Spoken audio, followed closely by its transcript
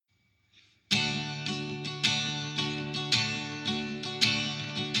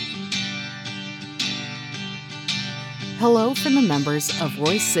Hello from the members of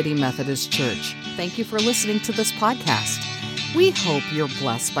Royse City Methodist Church. Thank you for listening to this podcast. We hope you're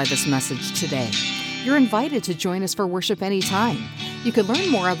blessed by this message today. You're invited to join us for worship anytime. You can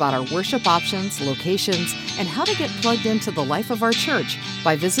learn more about our worship options, locations, and how to get plugged into the life of our church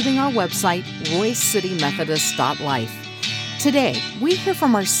by visiting our website, roycitymethodist.life. Today, we hear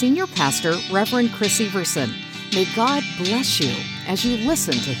from our senior pastor, Reverend Chris Everson. May God bless you as you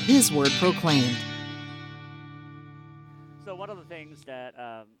listen to His word proclaimed. So one of the things that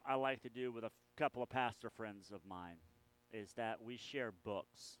I like to do with a couple of pastor friends of mine is that we share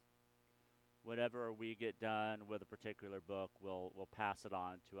books. Whatever we get done with a particular book, we'll pass it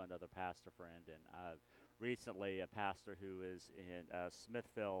on to another pastor friend. And recently, a pastor who is in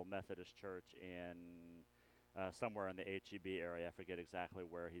Smithville Methodist Church in somewhere in the HEB area, I forget exactly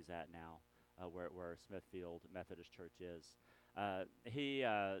where he's at now, where Smithfield Methodist Church is. He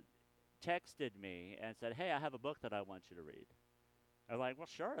texted me and said, "Hey, I have a book that I want you to read." I was like, "Well,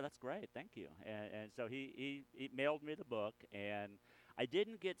 sure, that's great, thank you." And so he mailed me the book, and I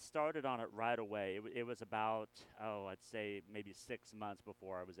didn't get started on it right away. It was about, I'd say maybe 6 months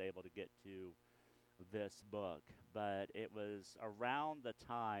before I was able to get to this book. But it was around the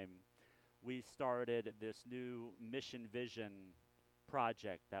time we started this new mission vision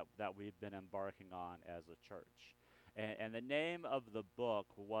project that we've been embarking on as a church. And the name of the book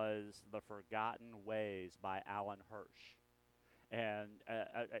was The Forgotten Ways by Alan Hirsch. And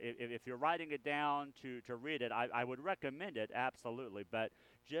if you're writing it down to read it, I would recommend it, absolutely. But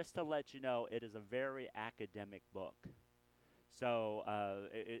just to let you know, it is a very academic book. So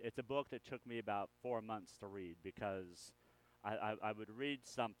it's a book that took me about 4 months to read, because I would read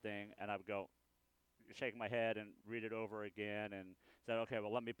something and I would go, shake my head and read it over again, and said, okay,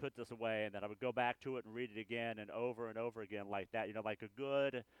 well, let me put this away. And then I would go back to it and read it again and over again like that. You know, like a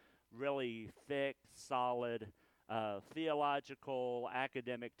good, really thick, solid, theological,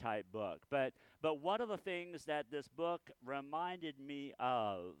 academic type book. But one of the things that this book reminded me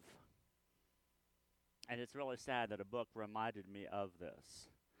of, and it's really sad that a book reminded me of this,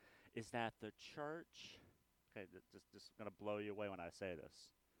 is that the church, okay, just going to blow you away when I say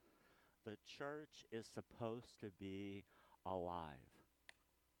this, the church is supposed to be alive.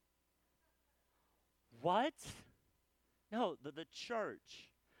 What? No, the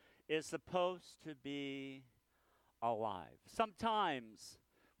church is supposed to be alive. Sometimes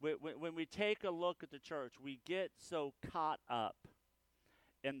when we take a look at the church, we get so caught up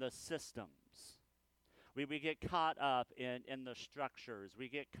in the systems. We get caught up in the structures. We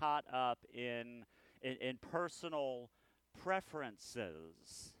get caught up in personal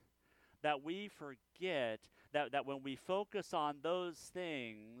preferences, that we forget that when we focus on those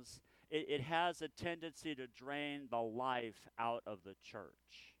things, it has a tendency to drain the life out of the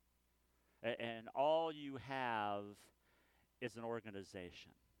church. And all you have is an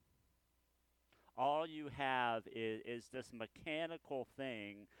organization. All you have is this mechanical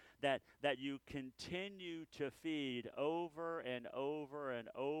thing that you continue to feed over and over and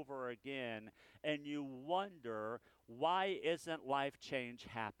over again, and you wonder, why isn't life change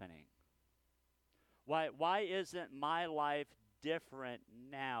happening? Why isn't my life different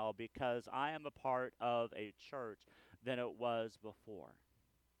now because I am a part of a church than it was before?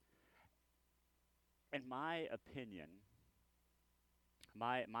 In my opinion,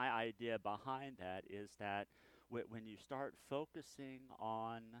 my idea behind that is that when you start focusing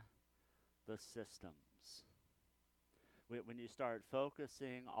on the systems, when you start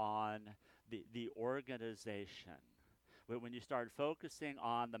focusing on the organization, when you start focusing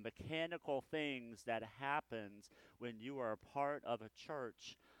on the mechanical things that happens when you are a part of a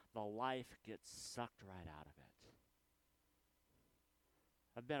church, the life gets sucked right out of it.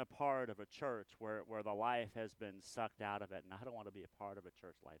 I've been a part of a church where the life has been sucked out of it, and I don't want to be a part of a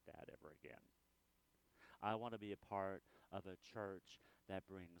church like that ever again. I want to be a part of a church that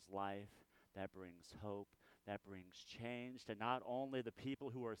brings life, that brings hope, that brings change to not only the people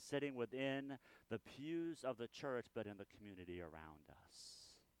who are sitting within the pews of the church, but in the community around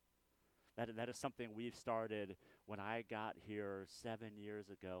us. That is something we've started when I got here 7 years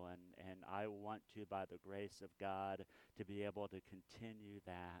ago, and I want to, by the grace of God, to be able to continue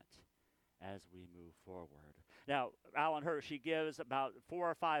that as we move forward. Now, Alan Hirsch, he gives about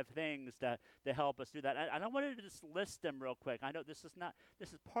 4 or 5 things to help us do that. And I wanted to just list them real quick. I know this is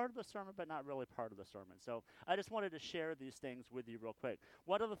part of the sermon, but not really part of the sermon. So I just wanted to share these things with you real quick.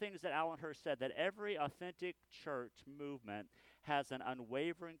 One of the things that Alan Hirsch said, that every authentic church movement has an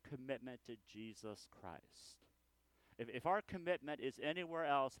unwavering commitment to Jesus Christ. If our commitment is anywhere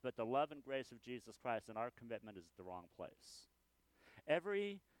else but the love and grace of Jesus Christ, then our commitment is the wrong place.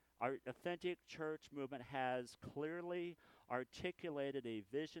 Every Our authentic church movement has clearly articulated a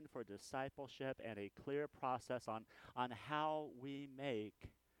vision for discipleship and a clear process on how we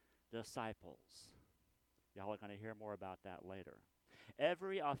make disciples. Y'all are going to hear more about that later.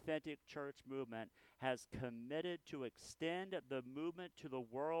 Every authentic church movement has committed to extend the movement to the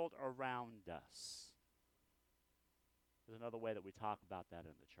world around us. There's another way that we talk about that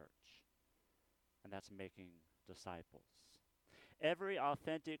in the church, and that's making disciples. Every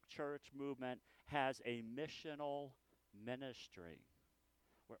authentic church movement has a missional ministry.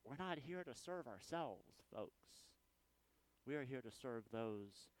 We're not here to serve ourselves, folks. We are here to serve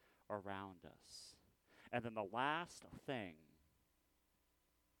those around us. And then the last thing,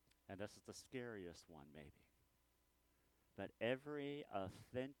 and this is the scariest one maybe, but every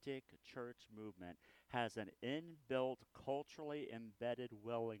authentic church movement has an inbuilt, culturally embedded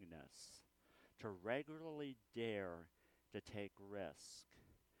willingness to regularly dare to take risk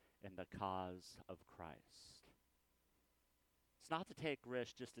in the cause of Christ. It's not to take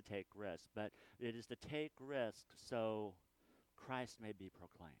risk just to take risk, but it is to take risk so Christ may be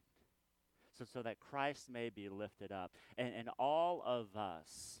proclaimed, so that Christ may be lifted up. And all of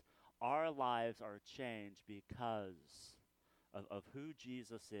us, our lives are changed because of who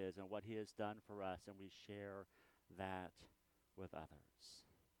Jesus is and what he has done for us, and we share that with others.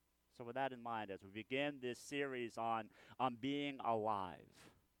 So with that in mind, as we begin this series on being alive,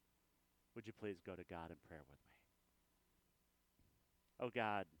 would you please go to God in prayer with me? Oh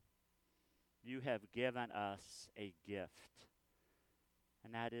God, you have given us a gift,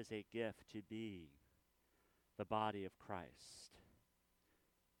 and that is a gift to be the body of Christ.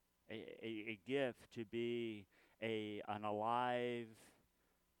 A gift to be an alive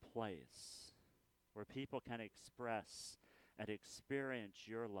place where people can express and experience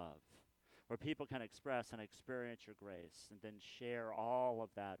your love, where people can express and experience your grace, and then share all of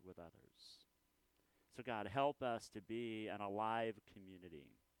that with others. So God, help us to be an alive community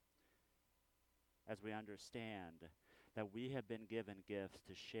as we understand that we have been given gifts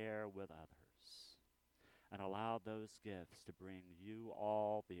to share with others, and allow those gifts to bring you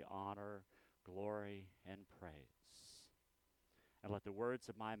all the honor, glory, and praise. And let the words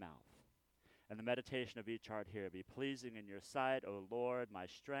of my mouth and the meditation of each heart here be pleasing in your sight, O Lord, my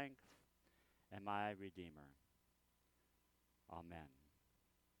strength and my Redeemer. Amen.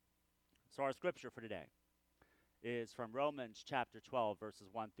 So our scripture for today is from Romans chapter 12, verses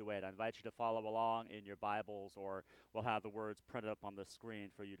 1 through 8. I invite you to follow along in your Bibles, or we'll have the words printed up on the screen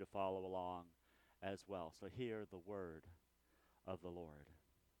for you to follow along as well. So hear the word of the Lord.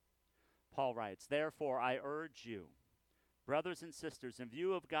 Paul writes, "Therefore I urge you, brothers and sisters, in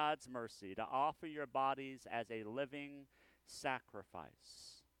view of God's mercy, to offer your bodies as a living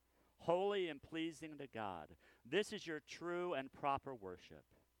sacrifice, holy and pleasing to God. This is your true and proper worship.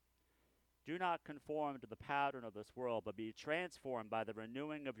 Do not conform to the pattern of this world, but be transformed by the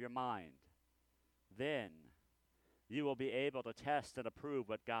renewing of your mind. Then you will be able to test and approve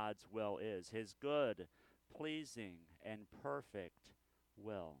what God's will is, his good, pleasing, and perfect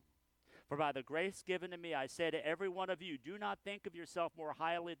will. For by the grace given to me, I say to every one of you, do not think of yourself more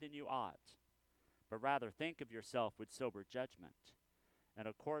highly than you ought, but rather think of yourself with sober judgment, in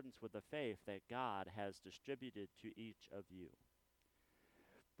accordance with the faith that God has distributed to each of you.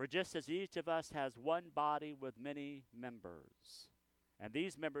 For just as each of us has one body with many members, and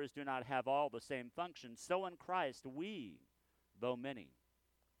these members do not have all the same function, so in Christ we, though many,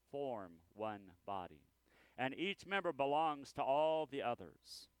 form one body, and each member belongs to all the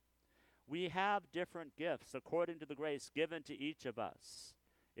others. We have different gifts according to the grace given to each of us.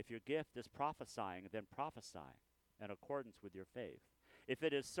 If your gift is prophesying, then prophesy in accordance with your faith. If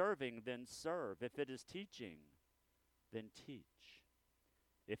it is serving, then serve. If it is teaching, then teach.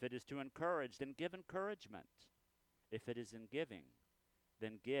 If it is to encourage, then give encouragement. If it is in giving,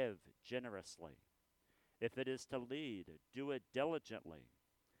 then give generously. If it is to lead, do it diligently.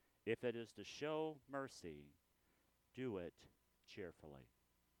 If it is to show mercy, do it cheerfully."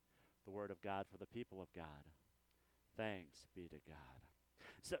 The word of God for the people of God. Thanks be to God.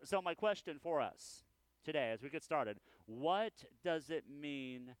 So my question for us today as we get started, what does it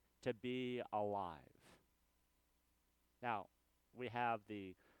mean to be alive? Now, we have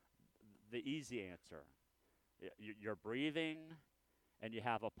the easy answer. You're breathing and you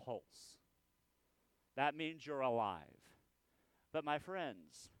have a pulse. That means you're alive. But my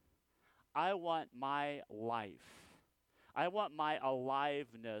friends, I want my life, I want my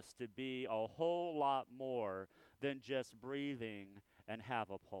aliveness to be a whole lot more than just breathing and have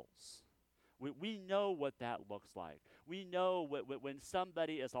a pulse. We know what that looks like. We know when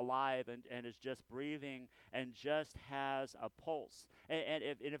somebody is alive and is just breathing and just has a pulse. And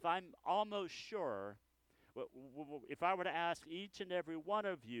if I'm almost sure, if I were to ask each and every one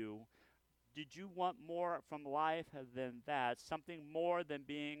of you, did you want more from life than that, something more than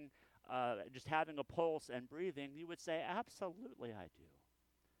being just having a pulse and breathing, you would say, absolutely I do.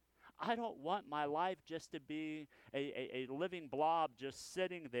 I don't want my life just to be a living blob just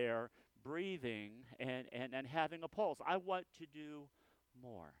sitting there breathing and having a pulse. I want to do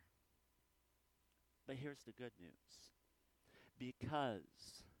more. But here's the good news.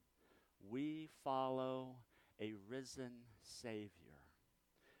 Because we follow a risen Savior,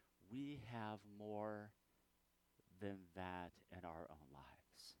 we have more than that in our own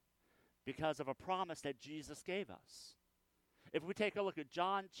lives. Because of a promise that Jesus gave us. If we take a look at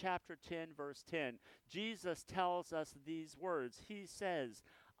John chapter 10, verse 10, Jesus tells us these words. He says,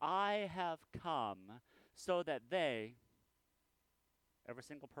 I have come so that they, every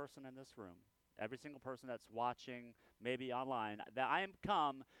single person in this room, every single person that's watching, maybe online, that I am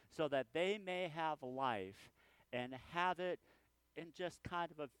come so that they may have life and have it in just kind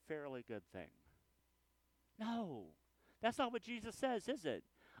of a fairly good thing. No, that's not what Jesus says, is it?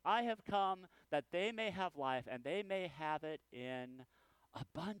 I have come that they may have life and they may have it in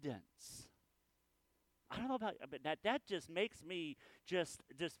abundance. I don't know about, but that just makes me just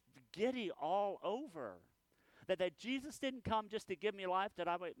giddy all over. That Jesus didn't come just to give me life, that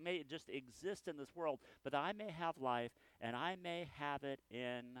I may just exist in this world, but that I may have life and I may have it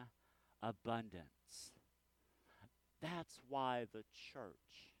in abundance. That's why the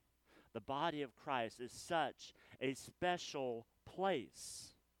church, the body of Christ, is such a special place.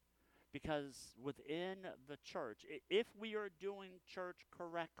 Because within the church, if we are doing church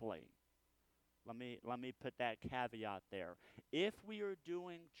correctly, let me put that caveat there. If we are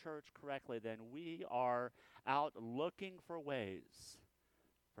doing church correctly, then we are out looking for ways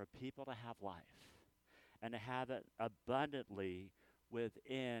for people to have life and to have it abundantly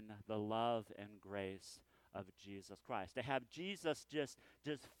within the love and grace of Jesus Christ. To have Jesus just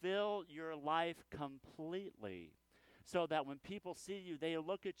fill your life completely, so that when people see you, they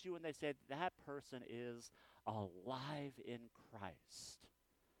look at you and they say, that person is alive in Christ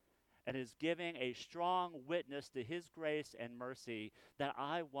and is giving a strong witness to his grace and mercy, that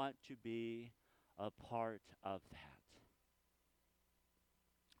I want to be a part of that.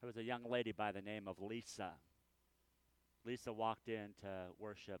 There was a young lady by the name of Lisa. Lisa walked in to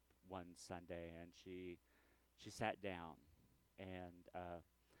worship one Sunday, and she sat down. And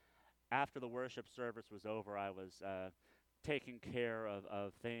after the worship service was over, I was taking care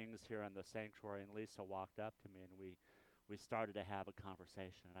of things here in the sanctuary, and Lisa walked up to me, and we started to have a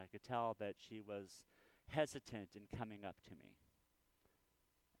conversation. And I could tell that she was hesitant in coming up to me.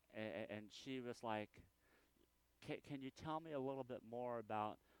 And she was like, can you tell me a little bit more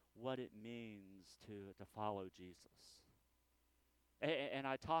about what it means to follow Jesus? And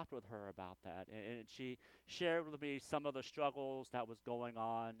I talked with her about that, and she shared with me some of the struggles that was going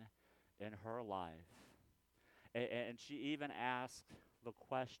on in her life. And she even asked the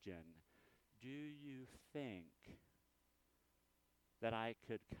question, do you think that I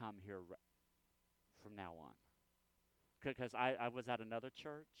could come here from now on? Because I was at another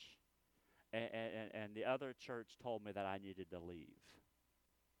church, and the other church told me that I needed to leave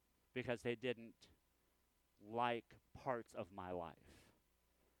because they didn't like parts of my life.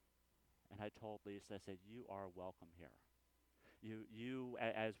 And I told Lisa, I said, you are welcome here. You,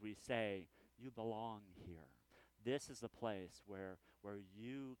 as we say, you belong here. This is a place where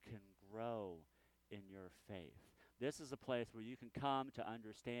you can grow in your faith. This is a place where you can come to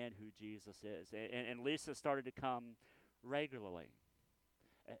understand who Jesus is. And Lisa started to come regularly.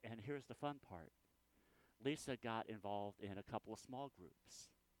 And here's the fun part. Lisa got involved in a couple of small groups.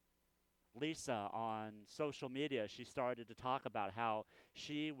 Lisa, on social media, she started to talk about how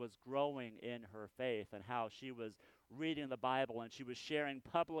she was growing in her faith and how she was reading the Bible, and she was sharing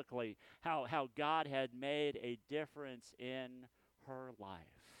publicly how God had made a difference in her life.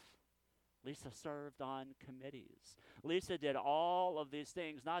 Lisa served on committees. Lisa did all of these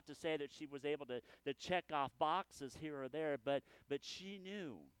things, not to say that she was able to check off boxes here or there, but she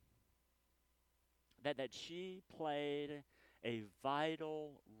knew that she played a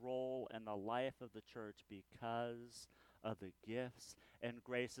vital role in the life of the church because of the gifts and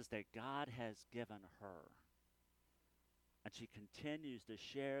graces that God has given her. And she continues to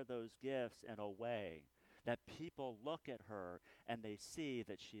share those gifts in a way that people look at her and they see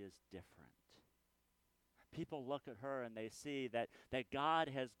that she is different. People look at her and they see that God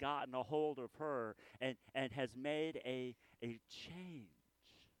has gotten a hold of her and has made a change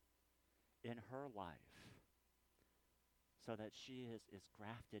in her life so that she is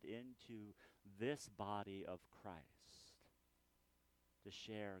grafted into this body of Christ to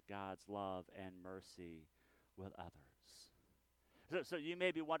share God's love and mercy with others. So you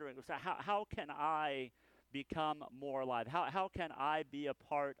may be wondering, so how can I become more alive? How can I be a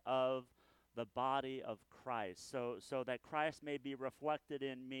part of the body of Christ so that Christ may be reflected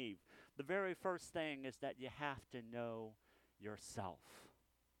in me? The very first thing is that you have to know yourself.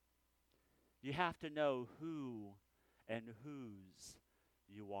 You have to know who and whose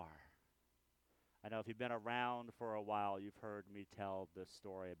you are. I know if you've been around for a while, you've heard me tell this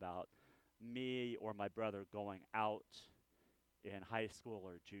story about me or my brother going out in high school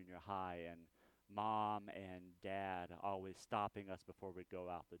or junior high, and mom and dad always stopping us before we go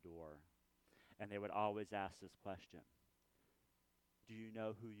out the door. And they would always ask this question: do you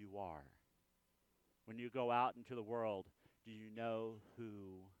know who you are? When you go out into the world, do you know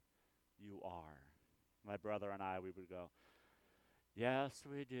who you are? My brother and I, we would go, yes,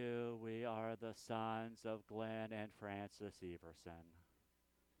 we do. We are the sons of Glenn and Frances Everson.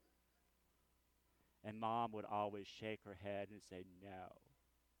 And mom would always shake her head and say, no,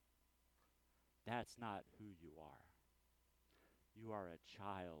 that's not who you are. You are a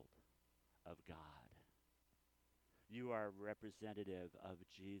child of God. You are a representative of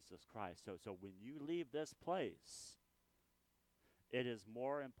Jesus Christ. So when you leave this place, it is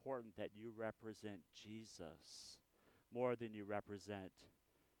more important that you represent Jesus more than you represent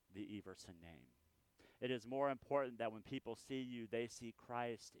the Everson name. It is more important that when people see you, they see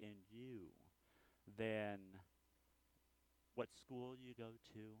Christ in you than what school you go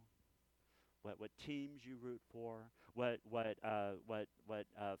to, what teams you root for, what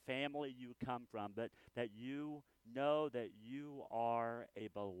family you come from, but that you know that you are a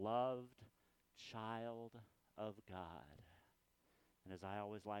beloved child of God. And as I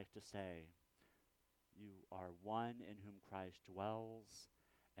always like to say, you are one in whom Christ dwells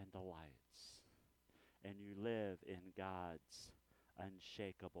and delights, and you live in God's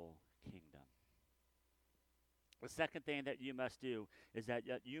unshakable kingdom. The second thing that you must do is that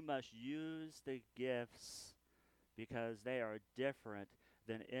you must use the gifts because they are different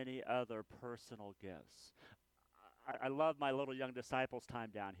than any other personal gifts. I love my little young disciples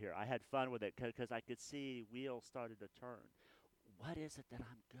time down here. I had fun with it because I could see wheels started to turn. What is it that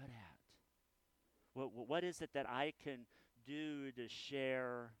I'm good at? What is it that I can do to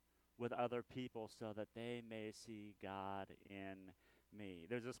share with other people so that they may see God in me?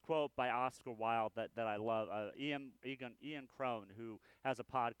 There's this quote by Oscar Wilde that I love. Ian Crone, who has a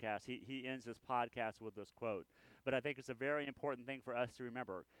podcast, he ends his podcast with this quote. But I think it's a very important thing for us to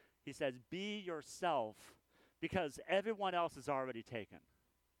remember. He says, be yourself because everyone else is already taken.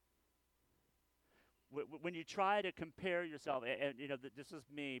 When you try to compare yourself, and this is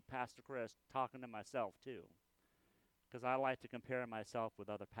me, Pastor Chris, talking to myself too, because I like to compare myself with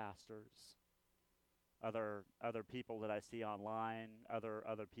other pastors, other people that I see online,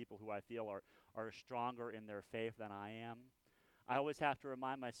 other people who I feel are stronger in their faith than I am. I always have to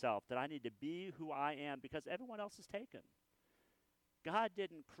remind myself that I need to be who I am because everyone else is taken. God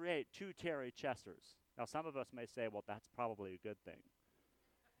didn't create two Terry Chesters. Now, some of us may say, well, that's probably a good thing.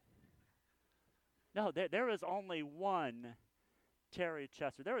 No, there is only one Terry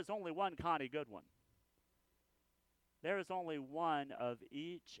Chester. There is only one Connie Goodwin. There is only one of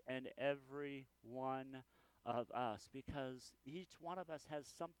each and every one of us because each one of us has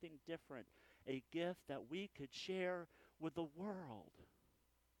something different, a gift that we could share with the world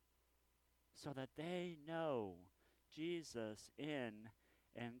so that they know Jesus in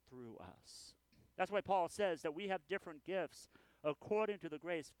and through us. That's why Paul says that we have different gifts according to the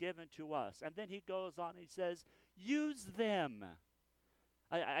grace given to us. And then he goes on and he says, use them.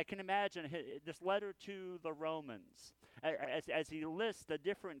 I can imagine this letter to the Romans, as he lists the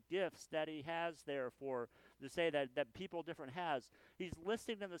different gifts that he has there to say that people different has. He's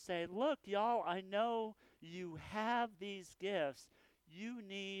listing them to say, look, y'all, I know you have these gifts. You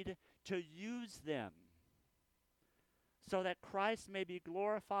need to use them so that Christ may be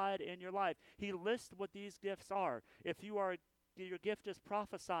glorified in your life. He lists what these gifts are. If your gift is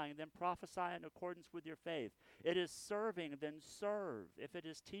prophesying, then prophesy in accordance with your faith. It is serving, then serve. If it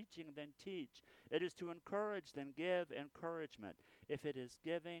is teaching, then teach. It is to encourage, then give encouragement. If it is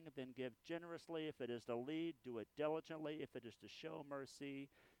giving, then give generously. If it is to lead, do it diligently. If it is to show mercy,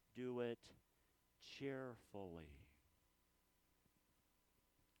 do it cheerfully.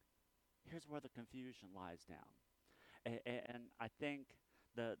 Here's where the confusion lies down. And I think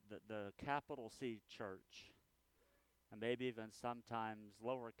the capital C church, and maybe even sometimes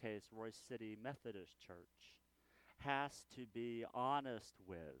lowercase Royce City Methodist Church, has to be honest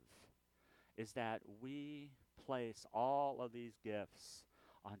with is that we place all of these gifts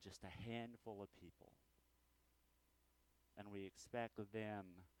on just a handful of people. And we expect them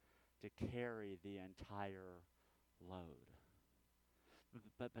to carry the entire load.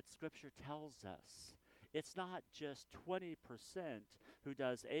 But Scripture tells us it's not just 20% who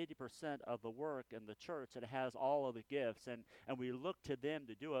does 80% of the work in the church that has all of the gifts, and we look to them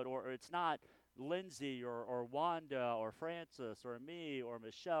to do it, or it's not Lindsay or Wanda or Francis or me or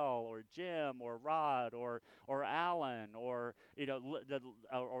Michelle or Jim or Rod or Alan or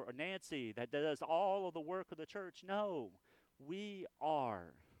or Nancy that does all of the work of the church. No, we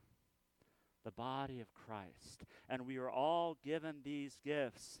are the body of Christ, and we are all given these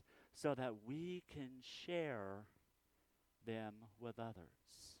gifts so that we can share them with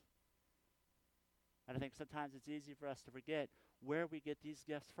others. And I think sometimes it's easy for us to forget where we get these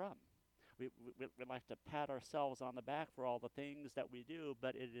gifts from. We like to pat ourselves on the back for all the things that we do,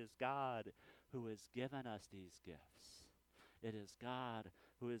 but it is God who has given us these gifts. It is God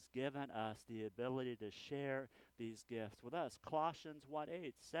who has given us the ability to share these gifts with us. Colossians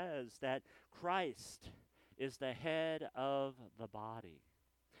 1:8 says that Christ is the head of the body,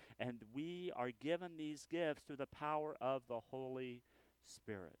 and we are given these gifts through the power of the Holy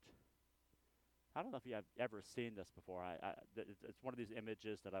Spirit. I don't know if you have ever seen this before. It's one of these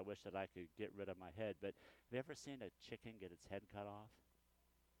images that I wish that I could get rid of my head, but have you ever seen a chicken get its head cut off?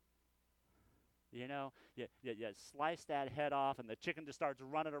 You know, you slice that head off, and the chicken just starts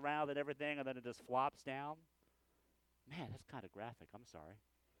running around and everything, and then it just flops down. Man, that's kind of graphic. I'm sorry.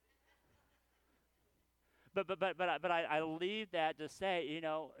 But I leave that to say,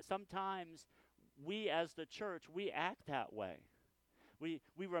 sometimes we as the church, we act that way. We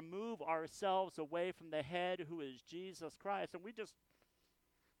remove ourselves away from the head who is Jesus Christ, and we just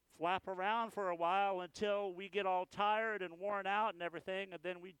flap around for a while until we get all tired and worn out and everything, and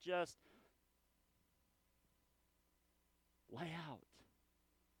then we just lay out.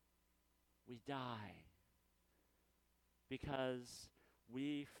 We die because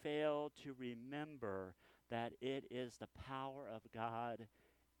we fail to remember that it is the power of God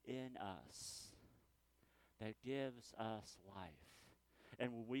in us that gives us life.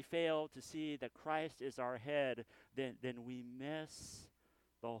 And when we fail to see that Christ is our head, then we miss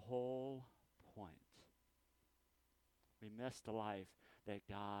the whole point. We miss the life that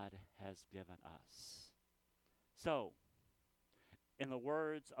God has given us. So, in the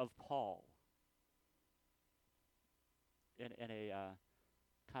words of Paul, in a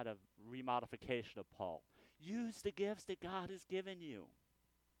kind of remodification of Paul, use the gifts that God has given you.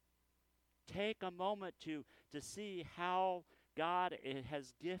 Take a moment to see how God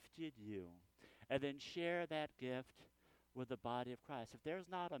has gifted you, and then share that gift with the body of Christ. If there's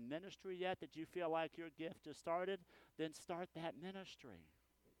not a ministry yet that you feel like your gift has started, then start that ministry.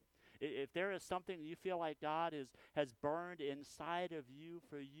 If there is something you feel like God has burned inside of you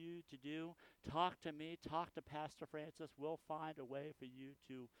for you to do, talk to me, talk to Pastor Francis. We'll find a way for you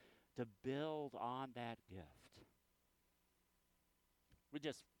to build on that gift. We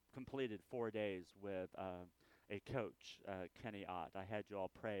just completed 4 days with a coach, Kenny Ott. I had you all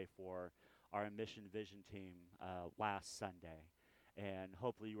pray for our Mission Vision team last Sunday, and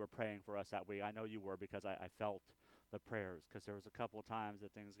hopefully you were praying for us that week. I know you were, because I felt the prayers, because there was a couple of times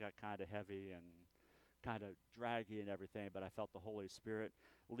that things got kind of heavy and kind of draggy and everything, but I felt the Holy Spirit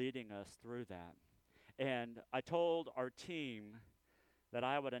leading us through that. And I told our team that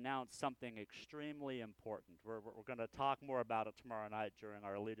I would announce something extremely important. We're going to talk more about it tomorrow night during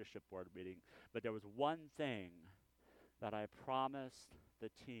our leadership board meeting, but there was one thing that I promised the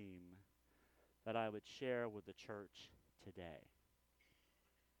team that I would share with the church today.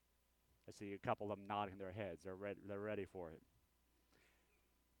 I see a couple of them nodding their heads. They're ready for it.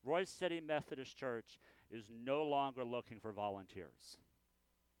 Royce City Methodist Church is no longer looking for volunteers.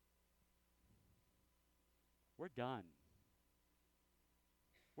 We're done.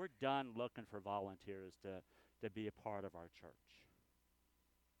 We're done looking for volunteers to be a part of our church.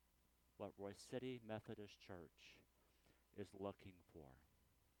 What Royce City Methodist Church is looking for,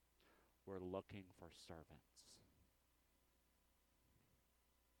 we're looking for servants.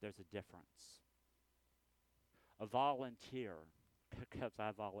 There's a difference. A volunteer, because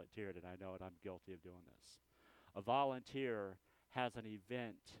I volunteered and I know it, I'm guilty of doing this. A volunteer has an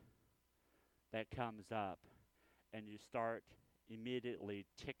event that comes up, and you start immediately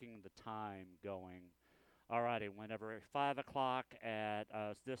ticking the time going, all righty, whenever 5 o'clock at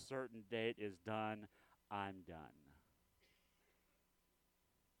this certain date is done, I'm done.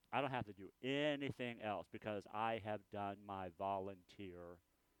 I don't have to do anything else because I have done my volunteer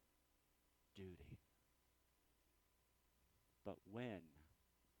duty. But when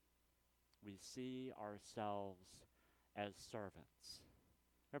we see ourselves as servants.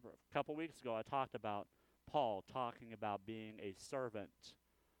 Remember, a couple weeks ago, I talked about Paul talking about being a servant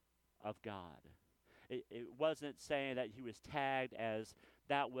of God. It wasn't saying that he was tagged as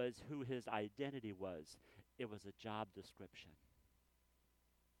that was who his identity was. It was a job description.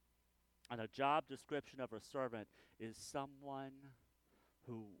 And a job description of a servant is someone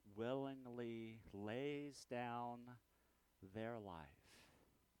who willingly lays down their life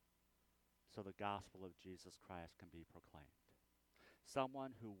so the gospel of Jesus Christ can be proclaimed.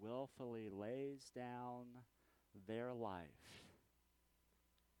 Someone who willfully lays down their life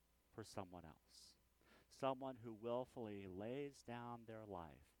for someone else. Someone who willfully lays down their life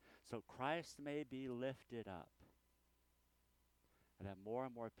so Christ may be lifted up and that more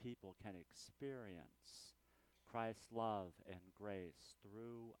and more people can experience Christ's love and grace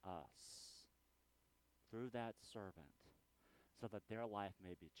through us, through that servant, so that their life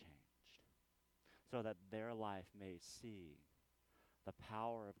may be changed, so that their life may see the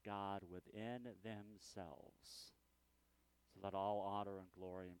power of God within themselves, so that all honor and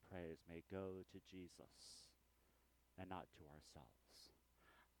glory and praise may go to Jesus and not to ourselves.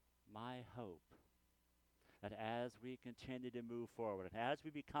 My hope that as we continue to move forward and as we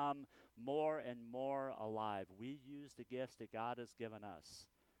become more and more alive, we use the gifts that God has given us,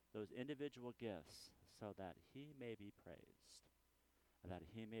 those individual gifts, so that he may be praised and that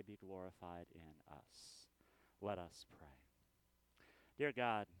he may be glorified in us. Let us pray. Dear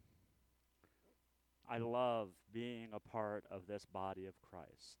God, I love being a part of this body of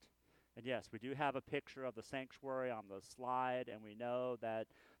Christ. And yes, we do have a picture of the sanctuary on the slide, and we know that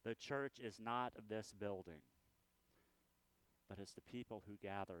the church is not this building, but it's the people who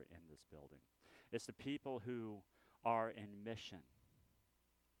gather in this building. It's the people who are in mission,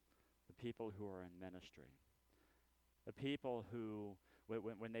 the people who are in ministry, the people who,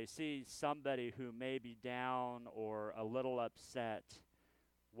 when they see somebody who may be down or a little upset,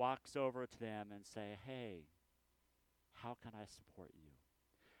 walks over to them and say, hey, how can I support you?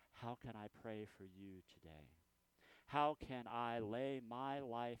 How can I pray for you today? How can I lay my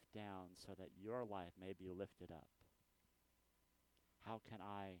life down so that your life may be lifted up? How can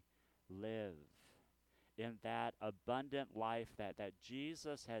I live in that abundant life that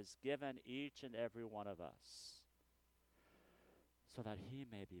Jesus has given each and every one of us so that he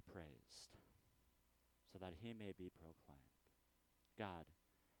may be praised, so that he may be proclaimed? God,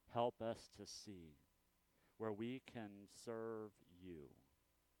 help us to see where we can serve you.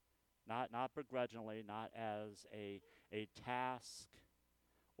 Not begrudgingly, not as a task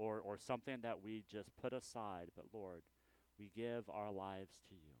or something that we just put aside, but Lord, we give our lives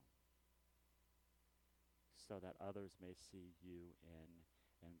to you so that others may see you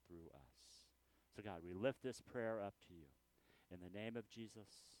in and through us. So God, we lift this prayer up to you in the name of Jesus,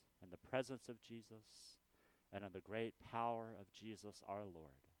 in the presence of Jesus, and in the great power of Jesus our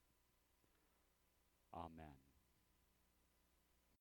Lord. Amen.